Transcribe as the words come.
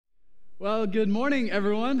Well, good morning,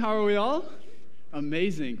 everyone. How are we all?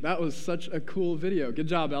 Amazing. That was such a cool video. Good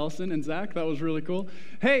job, Allison and Zach. That was really cool.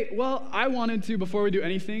 Hey, well, I wanted to, before we do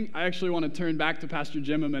anything, I actually want to turn back to Pastor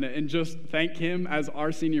Jim a minute and just thank him as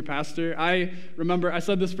our senior pastor. I remember, I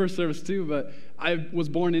said this first service too, but I was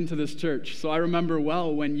born into this church. So I remember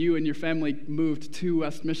well when you and your family moved to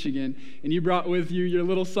West Michigan and you brought with you your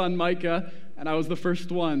little son, Micah, and I was the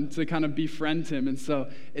first one to kind of befriend him. And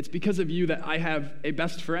so it's because of you that I have a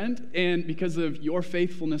best friend, and because of your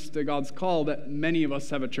faithfulness to God's call that many of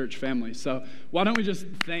us have a church family. So why don't we just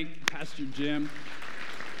thank Pastor Jim?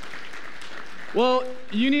 Well,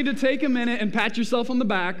 you need to take a minute and pat yourself on the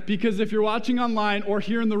back, because if you're watching online or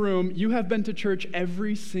here in the room, you have been to church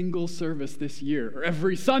every single service this year, or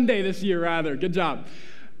every Sunday this year, rather. Good job.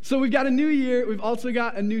 So we've got a new year. We've also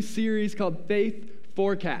got a new series called Faith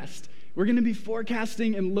Forecast. We're going to be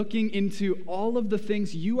forecasting and looking into all of the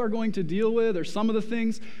things you are going to deal with, or some of the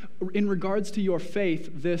things in regards to your faith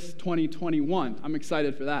this 2021. I'm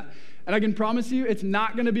excited for that. And I can promise you, it's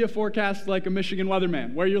not going to be a forecast like a Michigan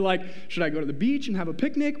weatherman, where you're like, should I go to the beach and have a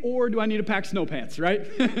picnic, or do I need to pack snow pants, right?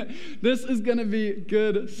 This is going to be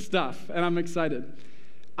good stuff, and I'm excited.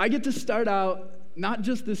 I get to start out, not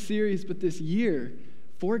just this series, but this year,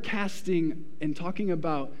 forecasting and talking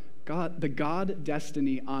about the God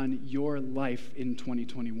destiny on your life in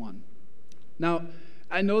 2021. Now,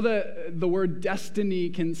 I know that the word destiny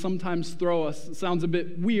can sometimes throw us. It sounds a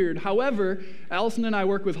bit weird. However, Allison and I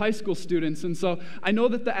work with high school students, and so I know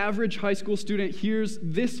that the average high school student hears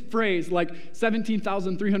this phrase like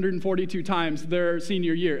 17,342 times their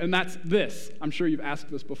senior year, and that's this. I'm sure you've asked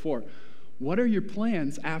this before. What are your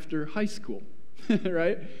plans after high school?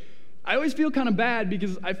 Right? I always feel kind of bad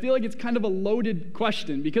because I feel like it's kind of a loaded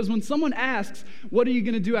question, because when someone asks, what are you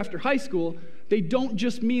going to do after high school, they don't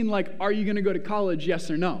just mean like, are you going to go to college, yes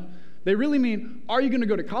or no? They really mean, are you going to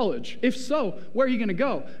go to college? If so, where are you going to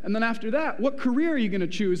go? And then after that, what career are you going to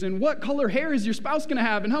choose? And what color hair is your spouse going to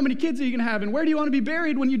have? And how many kids are you going to have? And where do you want to be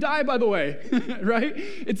buried when you die, by the way? Right?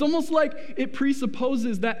 It's almost like it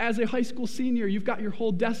presupposes that as a high school senior, you've got your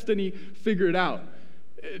whole destiny figured out.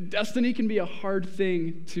 Destiny can be a hard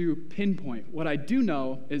thing to pinpoint. What I do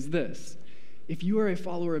know is this: if you are a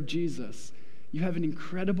follower of Jesus, you have an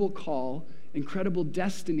incredible call, incredible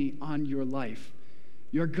destiny on your life.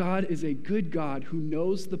 Your God is a good God who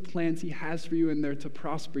knows the plans he has for you, and they're to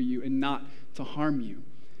prosper you and not to harm you.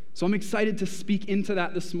 So I'm excited to speak into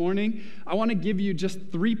that this morning. I want to give you just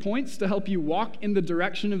 3 points to help you walk in the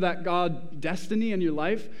direction of that God destiny in your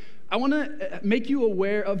life. I want to make you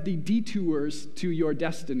aware of the detours to your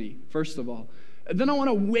destiny, first of all. Then I want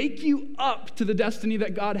to wake you up to the destiny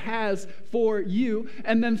that God has for you.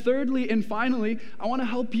 And then thirdly and finally, I want to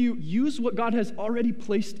help you use what God has already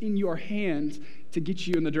placed in your hands to get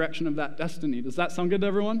you in the direction of that destiny. Does that sound good to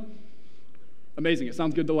everyone? Amazing. It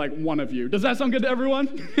sounds good to like one of you. Does that sound good to everyone?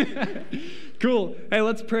 Cool. Hey,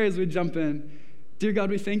 let's pray as we jump in. Dear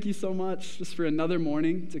God, we thank you so much just for another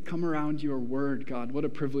morning to come around your word, God. What a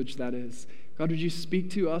privilege that is. God, would you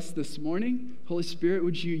speak to us this morning? Holy Spirit,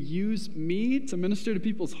 would you use me to minister to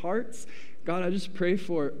people's hearts? God, I just pray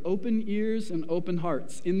for open ears and open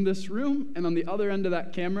hearts in this room and on the other end of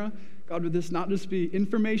that camera. God, would this not just be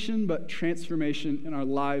information, but transformation in our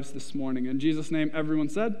lives this morning? In Jesus' name, everyone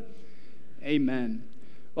said, amen.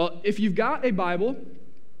 Well, if you've got a Bible,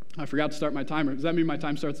 I forgot to start my timer. Does that mean my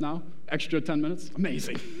time starts now? Extra 10 minutes?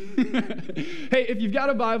 Amazing. Hey, if you've got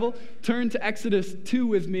a Bible, turn to Exodus 2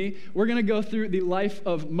 with me. We're going to go through the life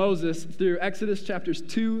of Moses through Exodus chapters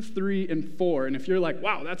 2, 3, and 4. And if you're like,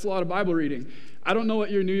 wow, that's a lot of Bible reading, I don't know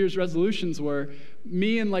what your New Year's resolutions were.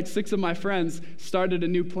 Me and like 6 of my friends started a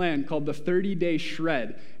new plan called the 30-Day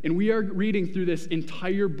Shred. And we are reading through this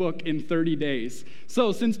entire book in 30 days.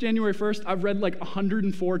 So since January 1st, I've read like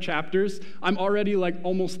 104 chapters. I'm already like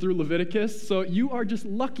almost through Leviticus. So you are just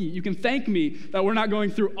lucky. You can thank me that we're not going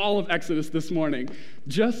through all of Exodus this morning.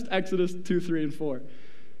 Just Exodus 2, 3, and 4.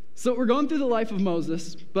 So we're going through the life of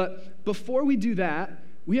Moses. But before we do that,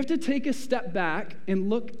 we have to take a step back and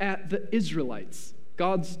look at the Israelites,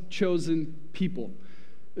 God's chosen people.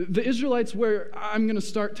 The Israelites, where I'm going to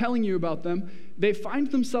start telling you about them, they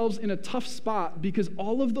find themselves in a tough spot because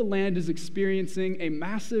all of the land is experiencing a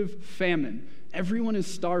massive famine. Everyone is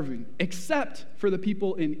starving, except for the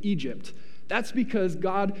people in Egypt. That's because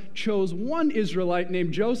God chose one Israelite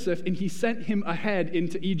named Joseph, and he sent him ahead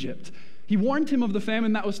into Egypt. He warned him of the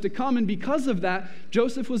famine that was to come, and because of that,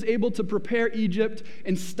 Joseph was able to prepare Egypt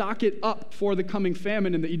and stock it up for the coming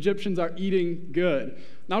famine, and the Egyptians are eating good.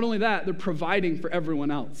 Not only that, they're providing for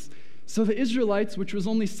everyone else. So the Israelites, which was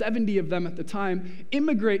only 70 of them at the time,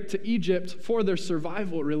 immigrate to Egypt for their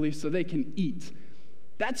survival, really, so they can eat.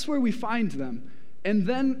 That's where we find them. And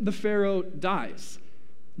then the Pharaoh dies.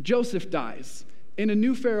 Joseph dies. And a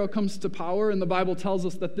new Pharaoh comes to power, and the Bible tells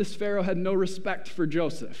us that this Pharaoh had no respect for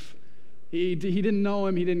Joseph. He didn't know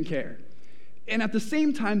him, he didn't care. And at the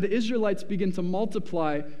same time, the Israelites begin to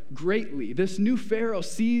multiply greatly. This new Pharaoh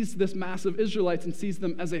sees this mass of Israelites and sees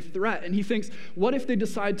them as a threat. And he thinks, what if they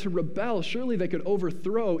decide to rebel? Surely they could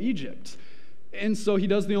overthrow Egypt. And so he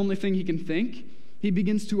does the only thing he can think. He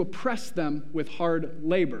begins to oppress them with hard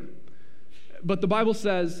labor. But the Bible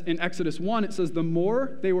says in Exodus 1, it says, the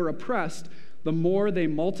more they were oppressed, the more they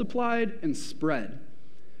multiplied and spread.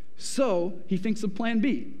 So he thinks of plan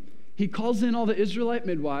B. He calls in all the Israelite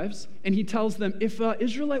midwives, and he tells them, if an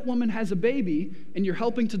Israelite woman has a baby and you're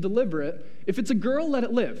helping to deliver it, if it's a girl, let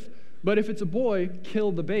it live. But if it's a boy,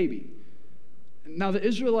 kill the baby. Now, the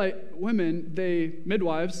Israelite women,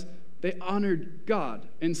 midwives, they honored God.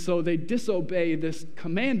 And so they disobey this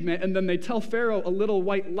commandment, and then they tell Pharaoh a little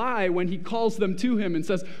white lie when he calls them to him and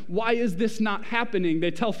says, why is this not happening? They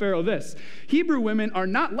tell Pharaoh this: Hebrew women are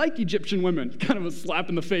not like Egyptian women. Kind of a slap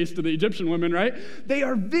in the face to the Egyptian women, right? They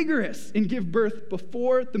are vigorous and give birth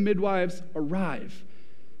before the midwives arrive.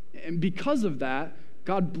 And because of that,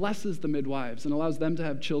 God blesses the midwives and allows them to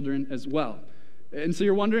have children as well. And so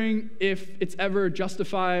you're wondering if it's ever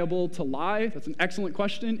justifiable to lie? That's an excellent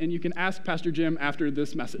question, and you can ask Pastor Jim after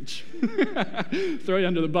this message. Throw you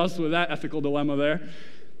under the bus with that ethical dilemma there.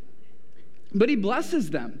 But he blesses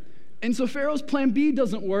them. And so Pharaoh's plan B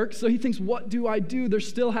doesn't work, so he thinks, what do I do? They're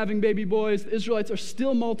still having baby boys. The Israelites are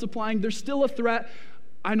still multiplying. They're still a threat.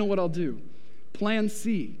 I know what I'll do. Plan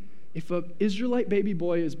C. If an Israelite baby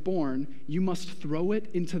boy is born, you must throw it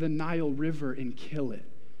into the Nile River and kill it.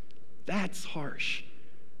 That's harsh.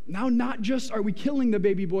 Now, not just are we killing the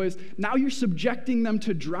baby boys, now you're subjecting them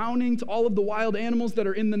to drowning, to all of the wild animals that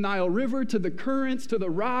are in the Nile River, to the currents, to the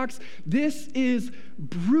rocks. This is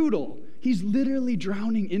brutal. He's literally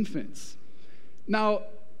drowning infants. Now,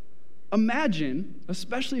 imagine,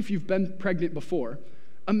 especially if you've been pregnant before,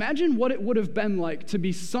 imagine what it would have been like to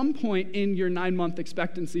be some point in your 9-month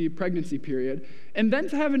pregnancy period, and then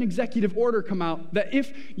to have an executive order come out that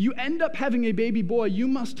if you end up having a baby boy, you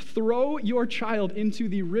must throw your child into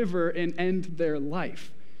the river and end their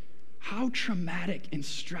life. How traumatic and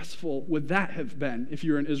stressful would that have been if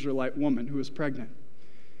you're an Israelite woman who was pregnant?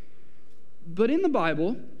 But in the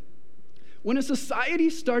Bible, when a society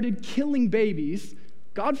started killing babies,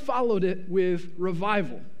 God followed it with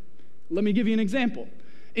revival. Let me give you an example.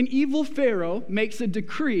 An evil Pharaoh makes a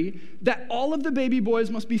decree that all of the baby boys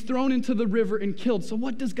must be thrown into the river and killed. So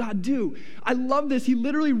what does God do? I love this. He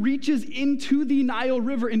literally reaches into the Nile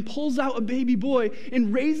River and pulls out a baby boy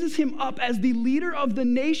and raises him up as the leader of the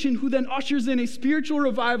nation, who then ushers in a spiritual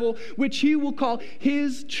revival, which he will call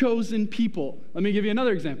his chosen people. Let me give you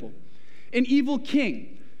another example. An evil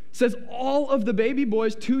king says all of the baby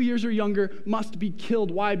boys 2 years or younger must be killed.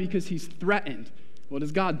 Why? Because he's threatened. What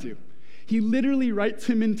does God do? He literally writes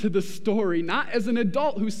him into the story, not as an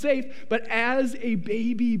adult who's safe, but as a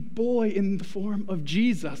baby boy in the form of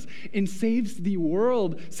Jesus, and saves the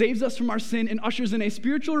world, saves us from our sin, and ushers in a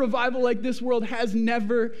spiritual revival like this world has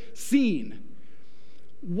never seen.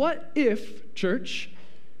 What if, church,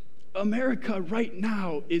 America right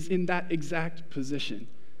now is in that exact position?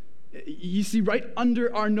 You see, right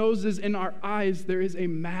under our noses and our eyes, there is a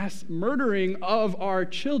mass murdering of our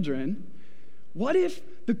children. What if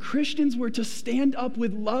the Christians were to stand up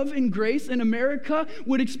with love and grace, and America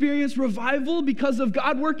would experience revival because of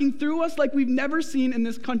God working through us like we've never seen in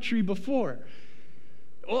this country before?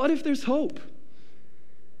 What if there's hope?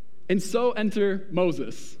 And so enter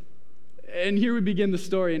Moses. And here we begin the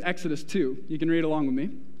story in Exodus 2. You can read along with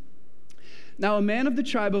me. Now, a man of the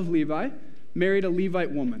tribe of Levi married a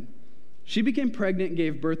Levite woman. She became pregnant and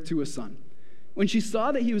gave birth to a son. When she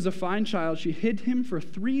saw that he was a fine child, she hid him for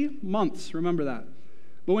 3 months. Remember that.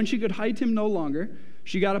 But when she could hide him no longer,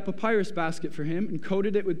 she got a papyrus basket for him and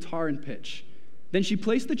coated it with tar and pitch. Then she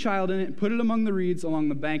placed the child in it and put it among the reeds along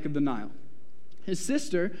the bank of the Nile. His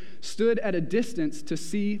sister stood at a distance to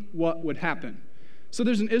see what would happen. So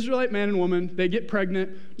there's an Israelite man and woman. They get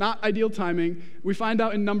pregnant. Not ideal timing. We find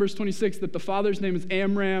out in Numbers 26 that the father's name is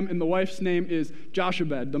Amram and the wife's name is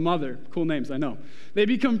Jochebed, the mother. Cool names, I know. They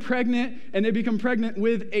become pregnant, and they become pregnant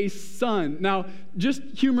with a son. Now, just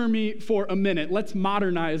humor me for a minute. Let's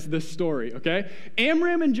modernize this story, okay?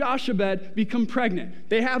 Amram and Jochebed become pregnant.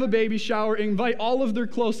 They have a baby shower, invite all of their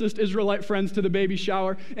closest Israelite friends to the baby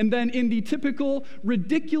shower, and then in the typical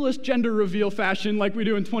ridiculous gender reveal fashion like we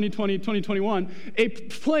do in 2020, 2021, a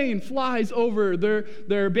plane flies over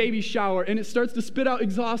their baby shower, and it starts to spit out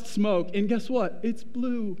exhaust smoke, and guess what? It's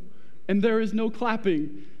blue, and there is no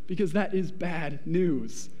clapping. because that is bad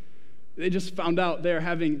news. They just found out they're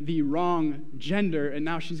having the wrong gender, and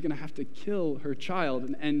now she's going to have to kill her child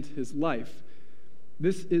and end his life.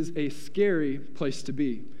 This is a scary place to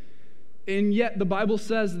be. And yet the Bible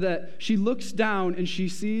says that she looks down and she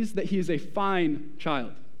sees that he is a fine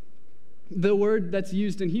child. The word that's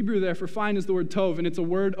used in Hebrew there for fine is the word tov, and it's a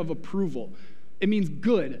word of approval. It means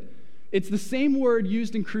good. It's the same word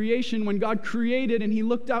used in creation when God created and he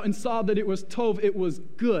looked out and saw that it was tov, it was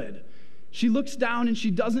good. She looks down and she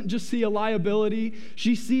doesn't just see a liability.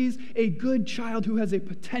 She sees a good child who has a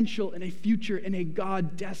potential and a future and a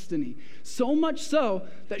God destiny. So much so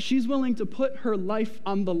that she's willing to put her life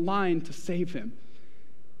on the line to save him.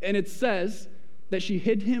 And it says that she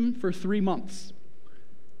hid him for 3 months.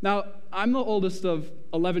 Now, I'm the oldest of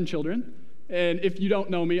 11 children. And if you don't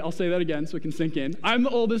know me, I'll say that again so it can sink in. I'm the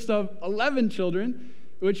oldest of 11 children,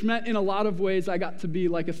 which meant in a lot of ways I got to be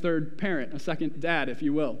like a third parent, a second dad, if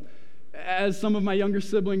you will. As some of my younger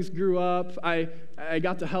siblings grew up, I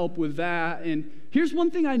got to help with that. And here's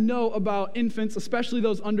one thing I know about infants, especially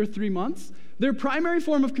those under 3 months. Their primary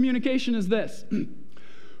form of communication is this.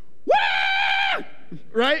 Wah!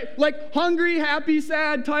 Right? Like hungry, happy,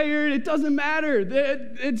 sad, tired, it doesn't matter.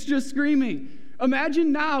 It's just screaming.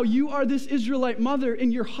 Imagine now you are this Israelite mother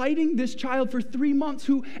and you're hiding this child for 3 months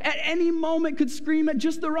who at any moment could scream at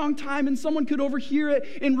just the wrong time and someone could overhear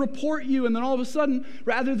it and report you. And then all of a sudden,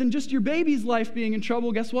 rather than just your baby's life being in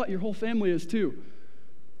trouble, guess what? Your whole family is too.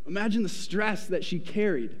 Imagine the stress that she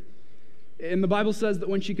carried. And the Bible says that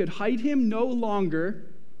when she could hide him no longer,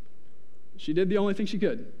 she did the only thing she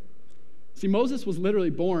could. See, Moses was literally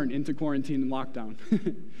born into quarantine and lockdown.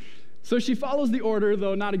 So she follows the order,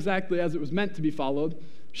 though not exactly as it was meant to be followed.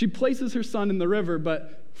 She places her son in the river,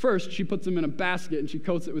 but first she puts him in a basket and she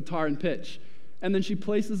coats it with tar and pitch. And then she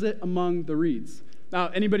places it among the reeds. Now,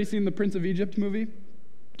 anybody seen the Prince of Egypt movie?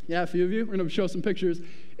 Yeah, a few of you. We're going to show some pictures.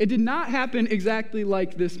 It did not happen exactly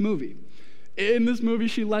like this movie. In this movie,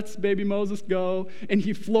 she lets baby Moses go, and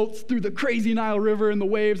he floats through the crazy Nile River and the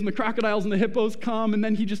waves, and the crocodiles and the hippos come, and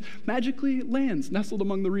then he just magically lands, nestled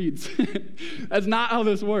among the reeds. That's not how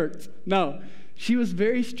this worked. No. She was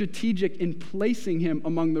very strategic in placing him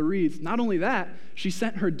among the reeds. Not only that, she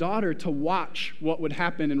sent her daughter to watch what would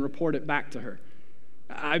happen and report it back to her.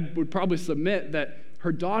 I would probably submit that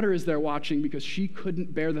her daughter is there watching because she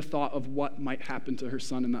couldn't bear the thought of what might happen to her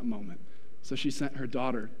son in that moment. So she sent her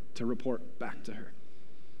daughter to report back to her.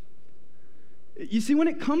 You see, when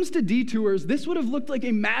it comes to detours, this would have looked like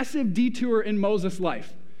a massive detour in Moses'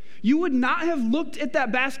 life. You would not have looked at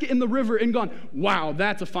that basket in the river and gone, wow,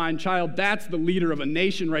 that's a fine child. That's the leader of a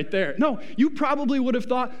nation right there. No, you probably would have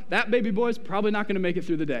thought, that baby boy's probably not going to make it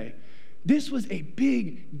through the day. This was a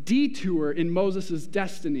big detour in Moses'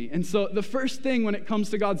 destiny. And so the first thing when it comes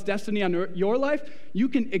to God's destiny on your life, you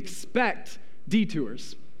can expect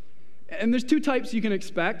detours. And there's 2 types you can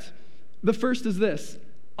expect. The first is this,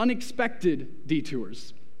 unexpected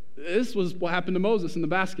detours. This was what happened to Moses in the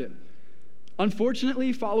basket.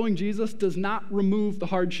 Unfortunately, following Jesus does not remove the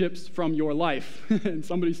hardships from your life. And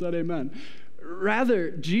somebody said amen.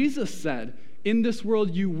 Rather, Jesus said, in this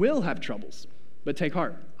world you will have troubles, but take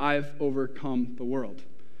heart, I've overcome the world.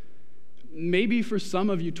 Maybe for some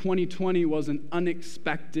of you, 2020 was an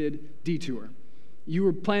unexpected detour. You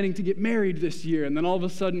were planning to get married this year, and then all of a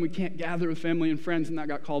sudden we can't gather with family and friends, and that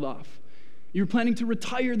got called off. You were planning to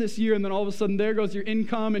retire this year, and then all of a sudden there goes your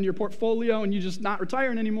income and your portfolio, and you're just not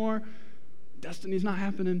retiring anymore. Destiny's not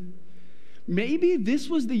happening. Maybe this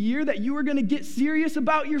was the year that you were going to get serious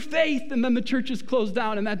about your faith, and then the churches closed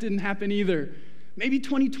down, and that didn't happen either. Maybe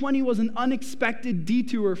 2020 was an unexpected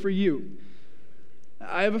detour for you.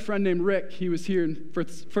 I have a friend named Rick. He was here in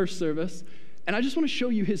first service. And I just want to show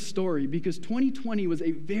you his story because 2020 was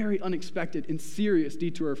a very unexpected and serious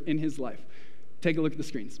detour in his life. Take a look at the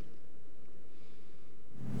screens.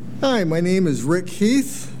 Hi, my name is Rick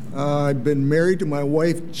Heath. I've been married to my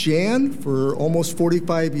wife Jan for almost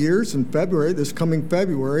 45 years in February, this coming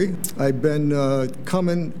February. I've been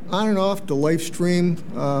coming on and off to Lifestream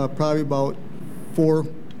probably about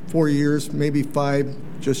four years, maybe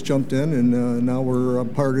 5, just jumped in, and now we're a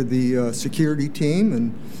part of the security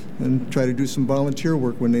team and try to do some volunteer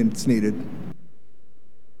work when it's needed.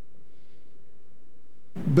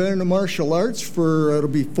 Been in the martial arts for, it'll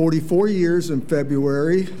be 44 years in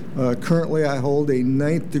February. Currently I hold a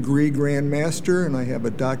 9th degree Grand Master and I have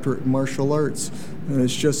a doctorate in martial arts. And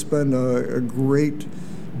it's just been a great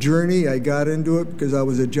journey. I got into it because I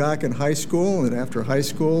was a jock in high school, and after high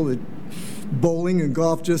school, bowling and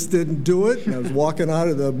golf just didn't do it. And I was walking out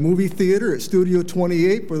of the movie theater at Studio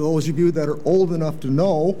 28, for those of you that are old enough to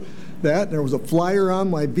know. that, and there was a flyer on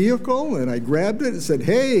my vehicle, and I grabbed it and said,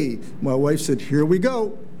 "Hey." My wife said, "Here we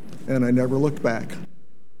go." And I never looked back.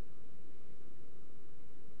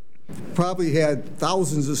 Probably had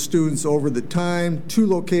thousands of students over the time, 2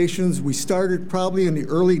 locations. We started probably in the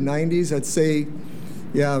early 90s, I'd say,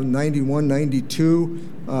 91, 92.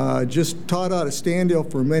 Just taught out of Standale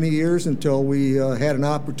for many years until we had an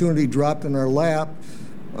opportunity dropped in our lap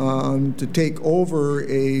to take over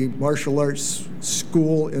a martial arts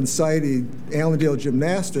school inside Allendale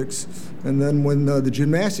Gymnastics. And then when the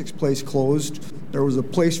gymnastics place closed, there was a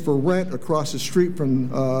place for rent across the street from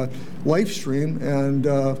Lifestream,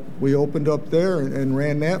 and we opened up there and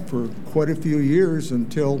ran that for quite a few years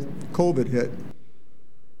until COVID hit.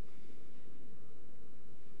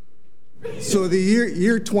 So the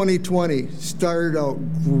year 2020 started out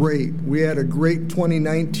great. We had a great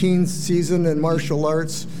 2019 season in martial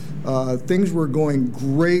arts. Things were going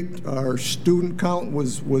great. Our student count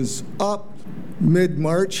was up.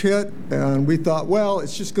 Mid-March hit, and we thought, well,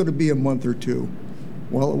 it's just going to be a month or two.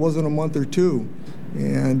 Well, it wasn't a month or two,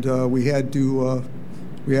 and we had to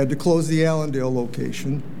close the Allendale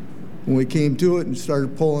location. When we came to it and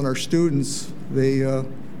started pulling our students, we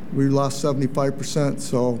lost 75%.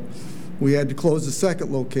 So we had to close the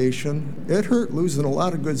second location. It hurt losing a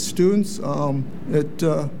lot of good students. I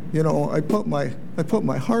put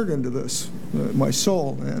my heart into this, my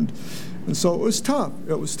soul, and so it was tough.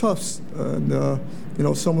 It was tough, and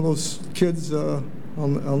some of those kids I'll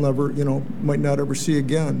never, might not ever see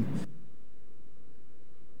again.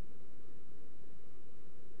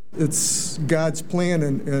 It's God's plan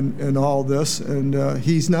in all this, and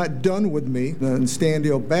He's not done with me. In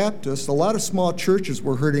Standale Baptist, a lot of small churches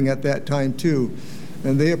were hurting at that time too,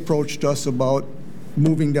 and they approached us about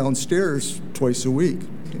moving downstairs twice a week.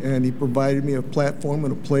 And He provided me a platform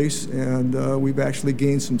and a place, and we've actually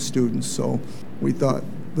gained some students. So we thought,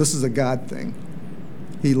 this is a God thing.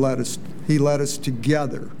 He led us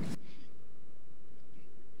together.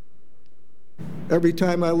 Every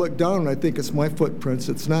time I look down, I think it's my footprints.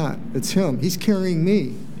 It's not. It's Him. He's carrying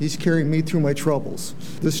me. He's carrying me through my troubles.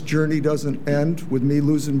 This journey doesn't end with me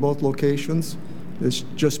losing both locations. This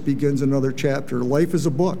just begins another chapter. Life is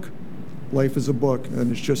a book. Life is a book, and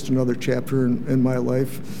it's just another chapter in my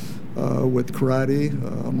life with karate,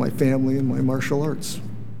 my family, and my martial arts.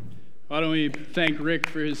 Why don't we thank Rick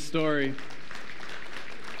for his story?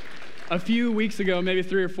 A few weeks ago, maybe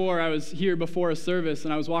 3 or 4, I was here before a service,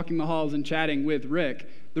 and I was walking the halls and chatting with Rick.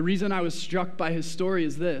 The reason I was struck by his story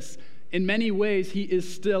is this. In many ways, he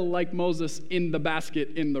is still like Moses in the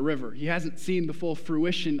basket in the river. He hasn't seen the full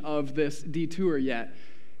fruition of this detour yet.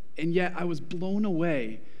 And yet, I was blown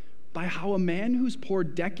away by how a man who's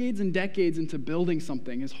poured decades and decades into building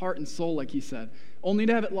something, his heart and soul, like he said, only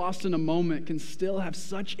to have it lost in a moment, can still have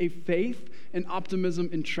such a faith and optimism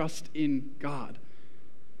and trust in God.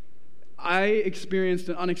 I experienced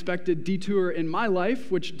an unexpected detour in my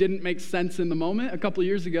life, which didn't make sense in the moment. A couple of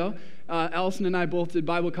years ago, Allison and I both did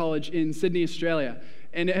Bible college in Sydney, Australia.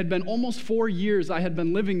 And it had been almost 4 years I had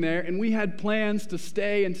been living there, and we had plans to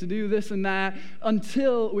stay and to do this and that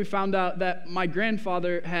until we found out that my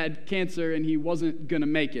grandfather had cancer and he wasn't going to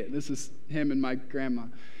make it. This is him and my grandma.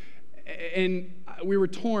 And we were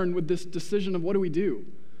torn with this decision of what do we do?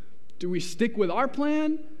 Do we stick with our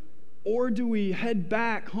plan, or do we head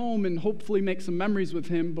back home and hopefully make some memories with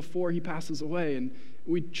him before he passes away? And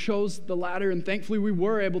we chose the latter, and thankfully we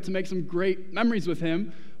were able to make some great memories with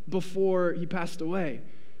him before he passed away.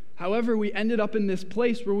 However, we ended up in this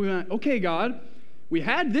place where we went, okay, God, we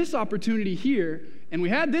had this opportunity here, and we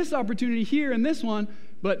had this opportunity here and this one,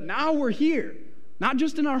 but now we're here. Not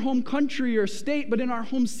just in our home country or state, but in our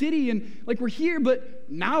home city, and we're here, but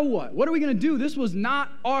now what? What are we going to do? This was not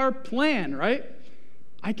our plan, right?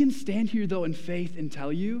 I can stand here, though, in faith and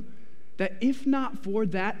tell you that if not for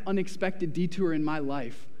that unexpected detour in my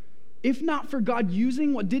life, if not for God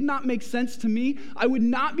using what did not make sense to me, I would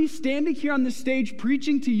not be standing here on this stage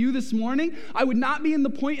preaching to you this morning. I would not be in the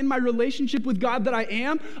point in my relationship with God that I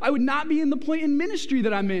am. I would not be in the point in ministry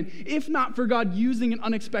that I'm in, if not for God using an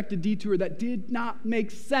unexpected detour that did not make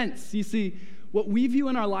sense. You see, what we view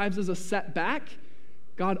in our lives as a setback,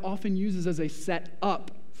 God often uses as a set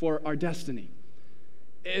up for our destiny.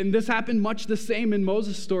 And this happened much the same in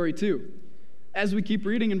Moses' story too. As we keep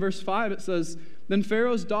reading in verse 5, it says, "Then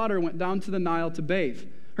Pharaoh's daughter went down to the Nile to bathe.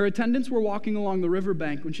 Her attendants were walking along the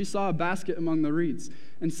riverbank when she saw a basket among the reeds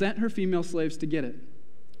and sent her female slaves to get it.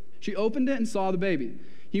 She opened it and saw the baby.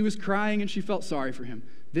 He was crying and she felt sorry for him.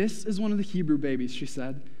 'This is one of the Hebrew babies,' she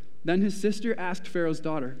said. Then his sister asked Pharaoh's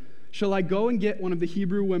daughter, 'Shall I go and get one of the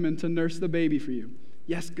Hebrew women to nurse the baby for you?'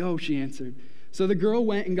 'Yes, go,' she answered. So the girl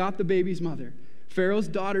went and got the baby's mother. Pharaoh's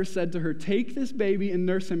daughter said to her, "Take this baby and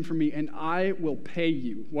nurse him for me, and I will pay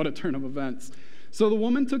you." What a turn of events. So the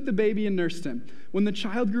woman took the baby and nursed him. When the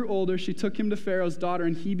child grew older, she took him to Pharaoh's daughter,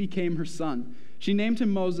 and he became her son. She named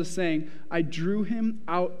him Moses, saying, "I drew him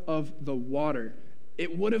out of the water."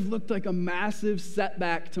 It would have looked like a massive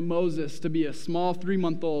setback to Moses to be a small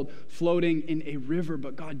 3-month-old floating in a river,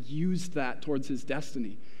 but God used that towards his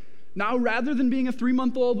destiny. Now, rather than being a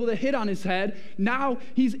 3-month-old with a hit on his head, now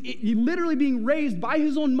he's literally being raised by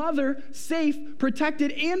his own mother, safe,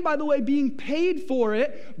 protected, and, by the way, being paid for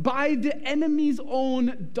it by the enemy's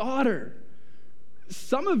own daughter.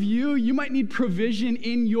 Some of you might need provision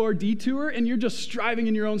in your detour, and you're just striving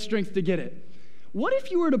in your own strength to get it. What if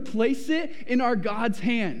you were to place it in our God's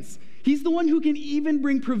hands? He's the one who can even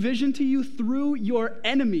bring provision to you through your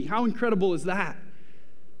enemy. How incredible is that?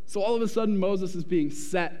 So all of a sudden, Moses is being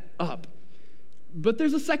set up. But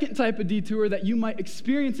there's a second type of detour that you might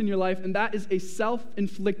experience in your life, and that is a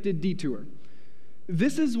self-inflicted detour.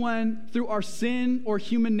 This is when, through our sin or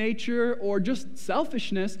human nature or just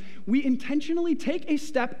selfishness, we intentionally take a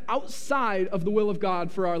step outside of the will of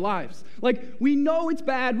God for our lives. Like, we know it's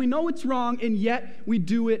bad, we know it's wrong, and yet we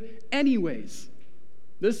do it anyways.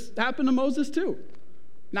 This happened to Moses too.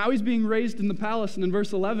 Now he's being raised in the palace, and in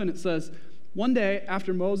verse 11 it says, "One day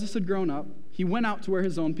after Moses had grown up, he went out to where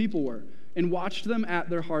his own people were and watched them at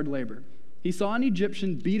their hard labor. He saw an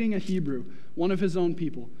Egyptian beating a Hebrew, one of his own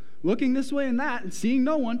people. Looking this way and that, and seeing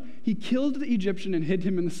no one, he killed the Egyptian and hid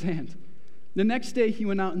him in the sand. The next day he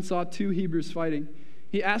went out and saw 2 Hebrews fighting.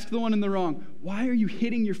 He asked the one in the wrong, 'Why are you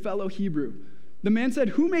hitting your fellow Hebrew?' The man said,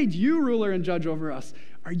 'Who made you ruler and judge over us?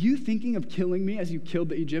 Are you thinking of killing me as you killed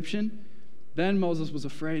the Egyptian?' Then Moses was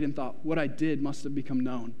afraid and thought, 'What I did must have become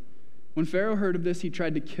known.' When Pharaoh heard of this, he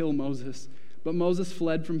tried to kill Moses. But Moses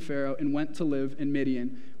fled from Pharaoh and went to live in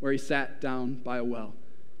Midian, where he sat down by a well."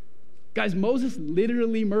 Guys, Moses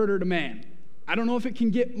literally murdered a man. I don't know if it can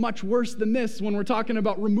get much worse than this when we're talking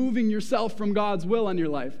about removing yourself from God's will on your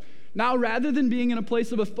life. Now, rather than being in a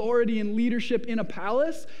place of authority and leadership in a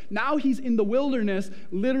palace, now he's in the wilderness,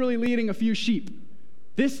 literally leading a few sheep.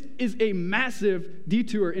 This is a massive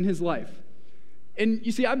detour in his life. And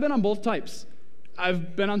you see, I've been on both types.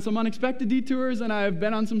 I've been on some unexpected detours, and I've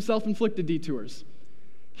been on some self-inflicted detours.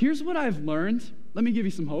 Here's what I've learned. Let me give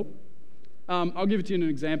you some hope. I'll give it to you in an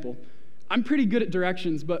example. I'm pretty good at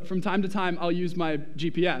directions, but from time to time, I'll use my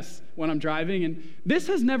GPS when I'm driving, and this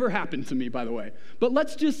has never happened to me, by the way. But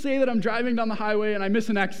let's just say that I'm driving down the highway and I miss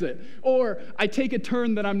an exit, or I take a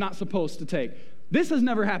turn that I'm not supposed to take. This has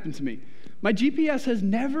never happened to me. My GPS has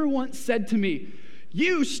never once said to me,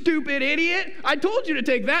 "You stupid idiot, I told you to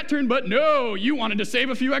take that turn, but no, you wanted to save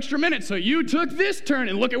a few extra minutes, so you took this turn,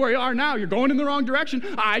 and look at where you are now. You're going in the wrong direction.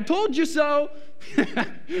 I told you so."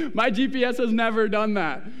 My GPS has never done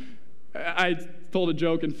that. I told a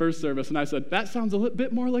joke in first service, and I said, "That sounds a little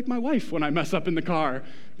bit more like my wife when I mess up in the car,"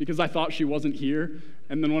 because I thought she wasn't here.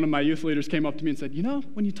 And then one of my youth leaders came up to me and said, "You know,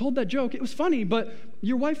 when you told that joke, it was funny, but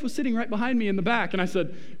your wife was sitting right behind me in the back." And I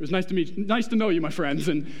said, "It was nice to know you, my friends."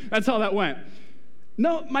 And that's how that went.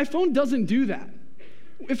 No, my phone doesn't do that.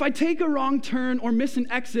 If I take a wrong turn or miss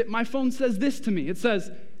an exit, my phone says this to me. It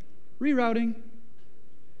says, "Rerouting."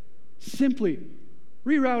 Simply,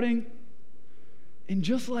 rerouting. And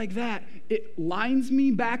just like that, it lines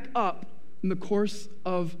me back up in the course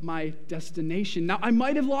of my destination. Now, I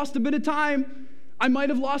might have lost a bit of time. I might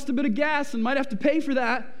have lost a bit of gas and might have to pay for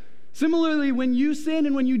that. Similarly, when you sin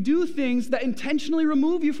and when you do things that intentionally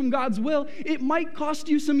remove you from God's will, it might cost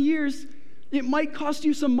you some years. It might cost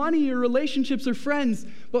you some money or relationships or friends.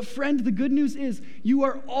 But friend, the good news is you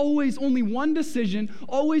are always only one decision,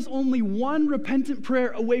 always only one repentant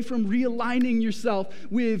prayer away from realigning yourself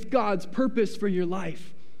with God's purpose for your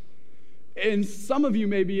life. And some of you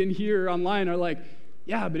maybe in here or online are like,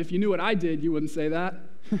 "Yeah, but if you knew what I did, you wouldn't say that."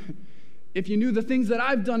 If you knew the things that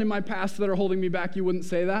I've done in my past that are holding me back, you wouldn't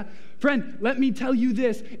say that. Friend, let me tell you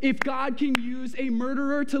this. If God can use a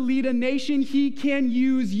murderer to lead a nation, he can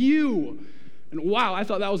use you. And wow, I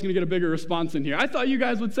thought that was going to get a bigger response in here. I thought you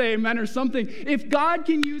guys would say amen or something. If God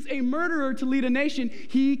can use a murderer to lead a nation,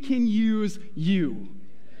 he can use you.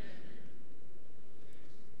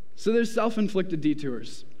 So there's self-inflicted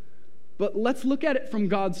detours. But let's look at it from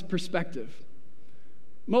God's perspective.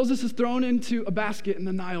 Moses is thrown into a basket in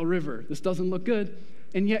the Nile River. This doesn't look good.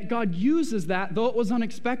 And yet God uses that, though it was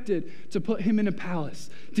unexpected, to put him in a palace,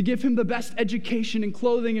 to give him the best education and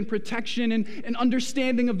clothing and protection and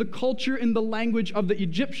understanding of the culture and the language of the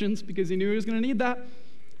Egyptians, because he knew he was going to need that.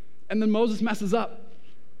 And then Moses messes up.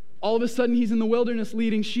 All of a sudden, he's in the wilderness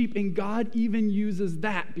leading sheep, and God even uses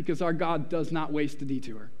that because our God does not waste a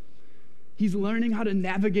detour. He's learning how to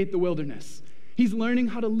navigate the wilderness. He's learning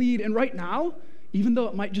how to lead. And right now, even though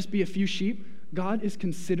it might just be a few sheep, God is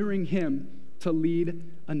considering him to lead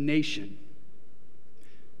a nation.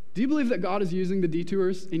 Do you believe that God is using the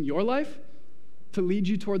detours in your life to lead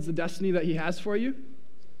you towards the destiny that he has for you?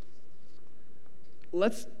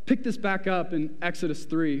 Let's pick this back up in Exodus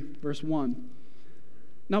 3, verse 1.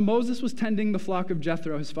 Now Moses was tending the flock of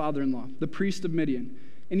Jethro, his father-in-law, the priest of Midian,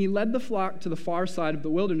 and he led the flock to the far side of the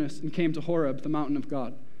wilderness and came to Horeb, the mountain of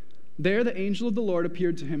God. There the angel of the Lord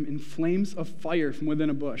appeared to him in flames of fire from within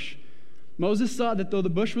a bush. Moses saw that though the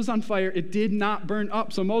bush was on fire, it did not burn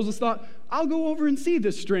up. So Moses thought, I'll go over and see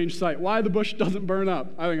this strange sight, why the bush doesn't burn up.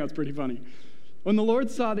 I think that's pretty funny. When the Lord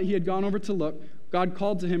saw that he had gone over to look, God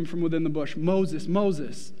called to him from within the bush, Moses,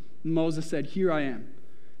 Moses. And Moses said, Here I am.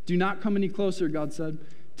 Do not come any closer, God said.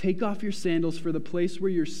 Take off your sandals, for the place where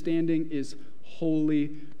you're standing is holy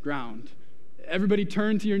ground. Everybody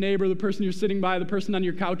turn to your neighbor, the person you're sitting by, the person on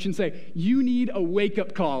your couch, and say, you need a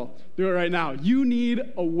wake-up call. Do it right now. You need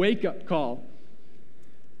a wake-up call.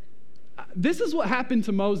 This is what happened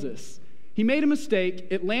to Moses. He made a mistake.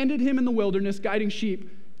 It landed him in the wilderness guiding sheep,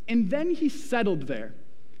 and then he settled there.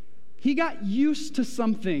 He got used to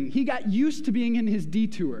something. He got used to being in his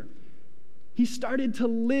detour. He started to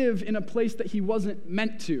live in a place that he wasn't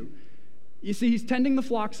meant to. You see, he's tending the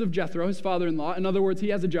flocks of Jethro, his father-in-law. In other words, he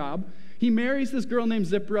has a job. He marries this girl named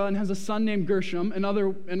Zipporah and has a son named Gershom. In other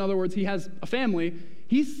words, he has a family.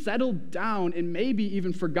 He's settled down and maybe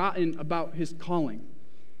even forgotten about his calling.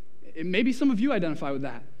 And maybe some of you identify with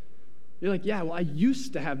that. You're like, yeah, well, I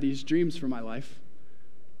used to have these dreams for my life.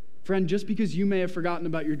 Friend, just because you may have forgotten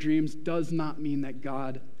about your dreams does not mean that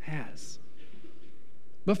God has.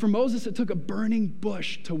 But for Moses, it took a burning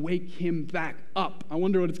bush to wake him back up. I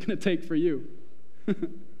wonder what it's going to take for you.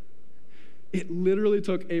 It literally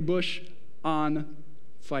took a bush on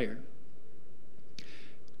fire.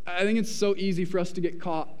 I think it's so easy for us to get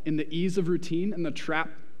caught in the ease of routine and the trap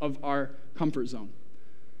of our comfort zone.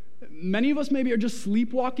 Many of us maybe are just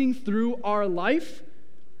sleepwalking through our life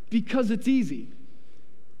because it's easy.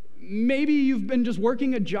 Maybe you've been just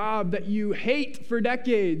working a job that you hate for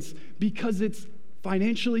decades because it's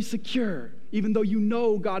financially secure, even though you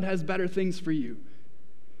know God has better things for you.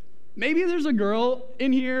 Maybe there's a girl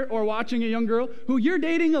in here or watching, a young girl, who you're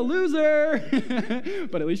dating a loser,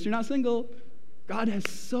 but at least you're not single. God has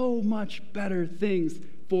so much better things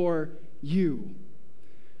for you.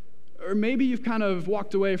 Or maybe you've kind of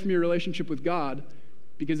walked away from your relationship with God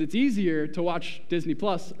because it's easier to watch Disney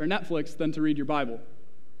Plus or Netflix than to read your Bible.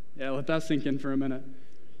 Yeah, let that sink in for a minute.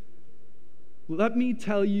 Let me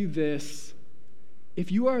tell you this.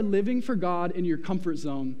 If you are living for God in your comfort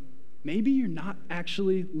zone, maybe you're not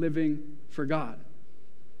actually living for God.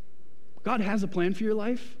 God has a plan for your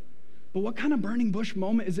life, but what kind of burning bush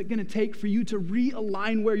moment is it going to take for you to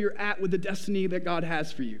realign where you're at with the destiny that God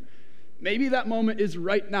has for you? Maybe that moment is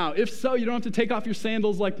right now. If so, you don't have to take off your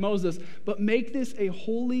sandals like Moses, but make this a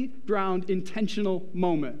holy ground, intentional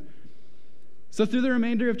moment. So through the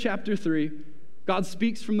remainder of chapter 3, God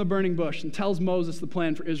speaks from the burning bush and tells Moses the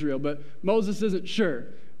plan for Israel, but Moses isn't sure.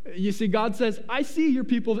 You see, God says, I see your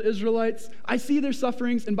people, the Israelites. I see their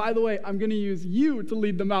sufferings, and by the way, I'm going to use you to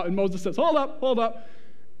lead them out. And Moses says, hold up.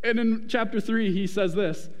 And in chapter 3, he says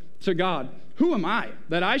this to God, who am I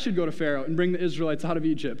that I should go to Pharaoh and bring the Israelites out of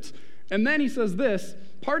Egypt? And then he says this,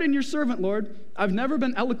 pardon your servant, Lord. I've never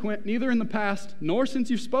been eloquent, neither in the past, nor since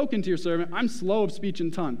you've spoken to your servant. I'm slow of speech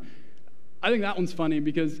and tongue. I think that one's funny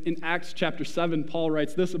because in Acts chapter 7, Paul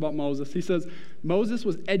writes this about Moses. He says, Moses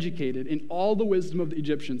was educated in all the wisdom of the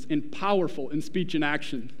Egyptians and powerful in speech and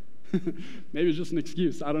action. Maybe it's just an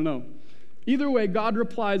excuse. I don't know. Either way, God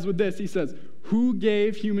replies with this. He says, who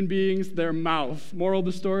gave human beings their mouth? Moral of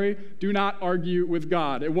the story, do not argue with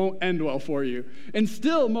God. It won't end well for you. And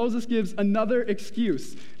still, Moses gives another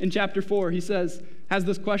excuse. In chapter 4, he has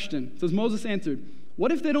this question. It says, Moses answered,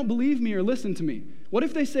 what if they don't believe me or listen to me? What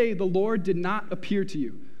if they say, the Lord did not appear to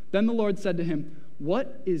you? Then the Lord said to him,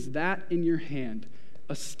 what is that in your hand?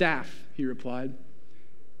 A staff, he replied.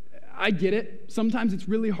 I get it. Sometimes it's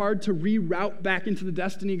really hard to reroute back into the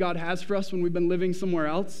destiny God has for us when we've been living somewhere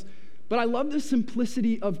else. But I love the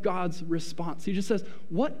simplicity of God's response. He just says,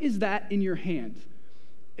 what is that in your hand?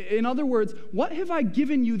 In other words, what have I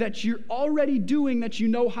given you that you're already doing that you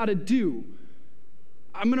know how to do?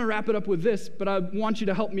 I'm going to wrap it up with this, but I want you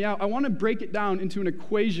to help me out. I want to break it down into an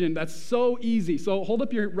equation that's so easy. So hold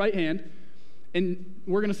up your right hand, and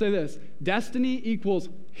we're going to say this. Destiny equals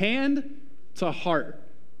hand to heart.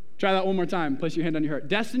 Try that one more time. Place your hand on your heart.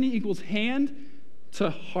 Destiny equals hand to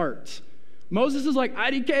heart. Moses is like,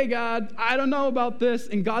 IDK, God, I don't know about this.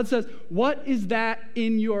 And God says, what is that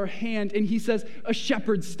in your hand? And he says, a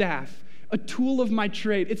shepherd's staff. a tool of my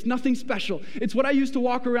trade. It's nothing special. It's what I used to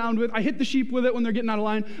walk around with. I hit the sheep with it when they're getting out of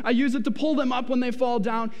line. I use it to pull them up when they fall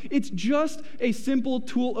down. It's just a simple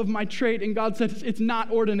tool of my trade. And God says it's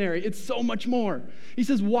not ordinary. It's so much more. He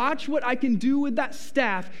says, watch what I can do with that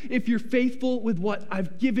staff if you're faithful with what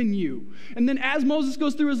I've given you. And then as Moses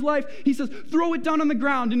goes through his life, he says, throw it down on the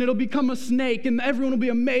ground and it'll become a snake and everyone will be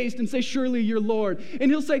amazed and say, surely you're Lord. And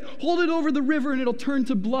he'll say, hold it over the river and it'll turn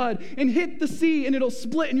to blood, and hit the sea and it'll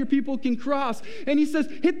split and your people can cross. And he says,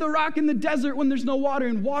 hit the rock in the desert when there's no water,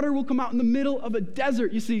 and water will come out in the middle of a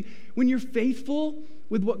desert. You see, when you're faithful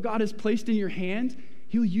with what God has placed in your hand,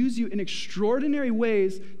 he'll use you in extraordinary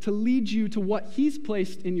ways to lead you to what he's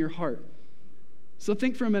placed in your heart. So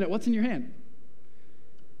think for a minute, what's in your hand?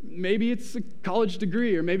 Maybe it's a college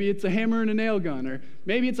degree, or maybe it's a hammer and a nail gun, or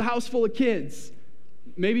maybe it's a house full of kids.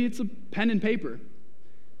 Maybe it's a pen and paper.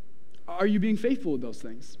 Are you being faithful with those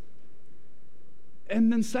things?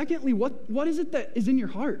 And then secondly, what is it that is in your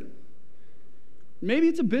heart? Maybe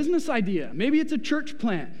it's a business idea. Maybe it's a church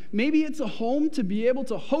plant. Maybe it's a home to be able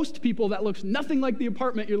to host people that looks nothing like the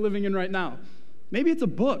apartment you're living in right now. Maybe it's a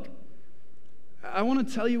book. I want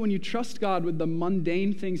to tell you, when you trust God with the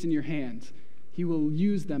mundane things in your hands, he will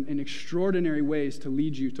use them in extraordinary ways to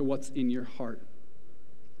lead you to what's in your heart.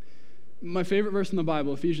 My favorite verse in the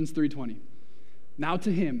Bible, Ephesians 3:20. Now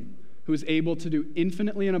to him who is able to do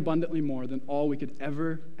infinitely and abundantly more than all we could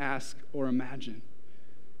ever ask or imagine.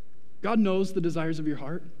 God knows the desires of your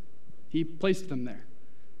heart. He placed them there.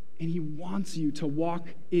 And he wants you to walk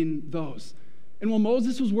in those. And while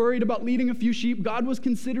Moses was worried about leading a few sheep, God was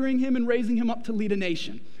considering him and raising him up to lead a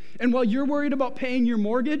nation. And while you're worried about paying your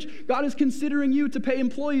mortgage, God is considering you to pay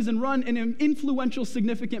employees and run an influential,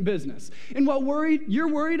 significant business. And while you're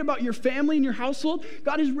worried about your family and your household,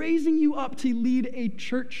 God is raising you up to lead a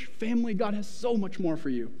church family. God has so much more for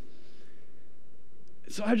you.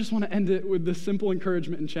 So I just want to end it with this simple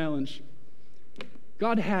encouragement and challenge.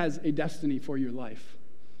 God has a destiny for your life.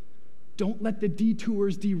 Don't let the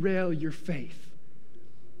detours derail your faith.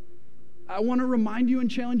 I want to remind you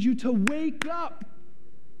and challenge you to wake up.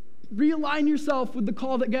 Realign yourself with the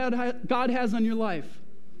call that God has on your life.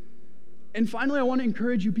 And finally, I want to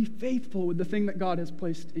encourage you, be faithful with the thing that God has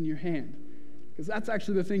placed in your hand, because that's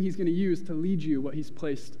actually the thing he's going to use to lead you what he's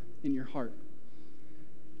placed in your heart.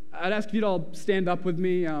 I'd ask you to all stand up with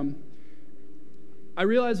me. I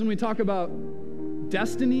realize when we talk about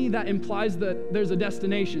destiny, that implies that there's a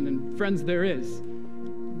destination, and friends, there is.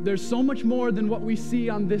 There's so much more than what we see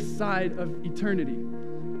on this side of eternity.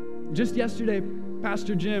 Just yesterday,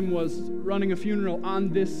 Pastor Jim was running a funeral on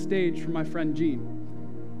this stage for my friend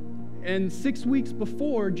Gene. And 6 weeks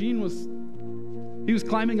before, he was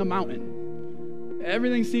climbing a mountain.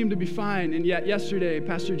 Everything seemed to be fine, and yet yesterday,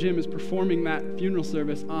 Pastor Jim is performing that funeral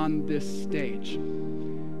service on this stage.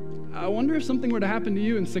 I wonder if something were to happen to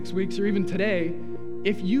you in 6 weeks, or even today,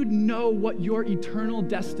 if you'd know what your eternal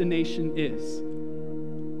destination is.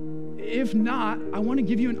 If not, I want to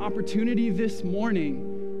give you an opportunity this morning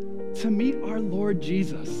to meet our Lord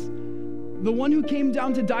Jesus, the one who came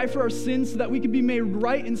down to die for our sins so that we could be made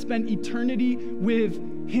right and spend eternity with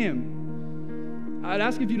him. I'd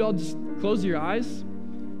ask if you'd all just close your eyes.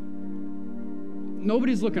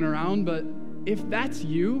 Nobody's looking around, but if that's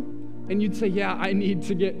you, and you'd say, yeah, I need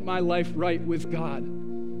to get my life right with God,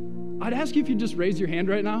 I'd ask you if you'd just raise your hand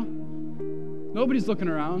right now. Nobody's looking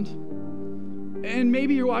around. And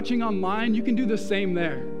maybe you're watching online, you can do the same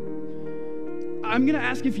there. I'm going to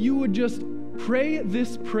ask if you would just pray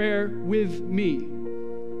this prayer with me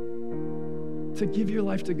to give your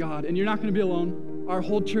life to God. And you're not going to be alone. Our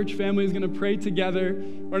whole church family is going to pray together.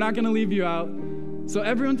 We're not going to leave you out. So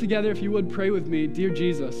everyone together, if you would pray with me, dear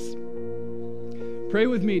Jesus. Pray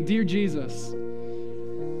with me, dear Jesus.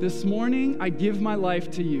 This morning, I give my life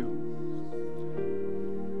to you.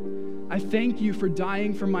 I thank you for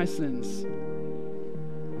dying for my sins,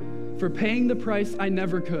 for paying the price I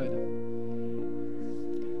never could,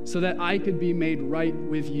 so that I could be made right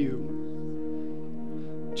with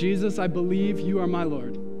you. Jesus, I believe you are my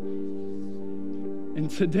Lord. And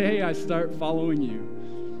today I start following you.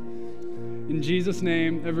 In Jesus'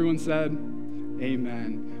 name, everyone said,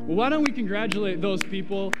 amen. Well, why don't we congratulate those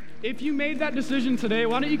people? If you made that decision today,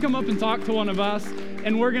 why don't you come up and talk to one of us,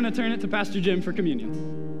 and we're going to turn it to Pastor Jim for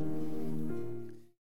communion.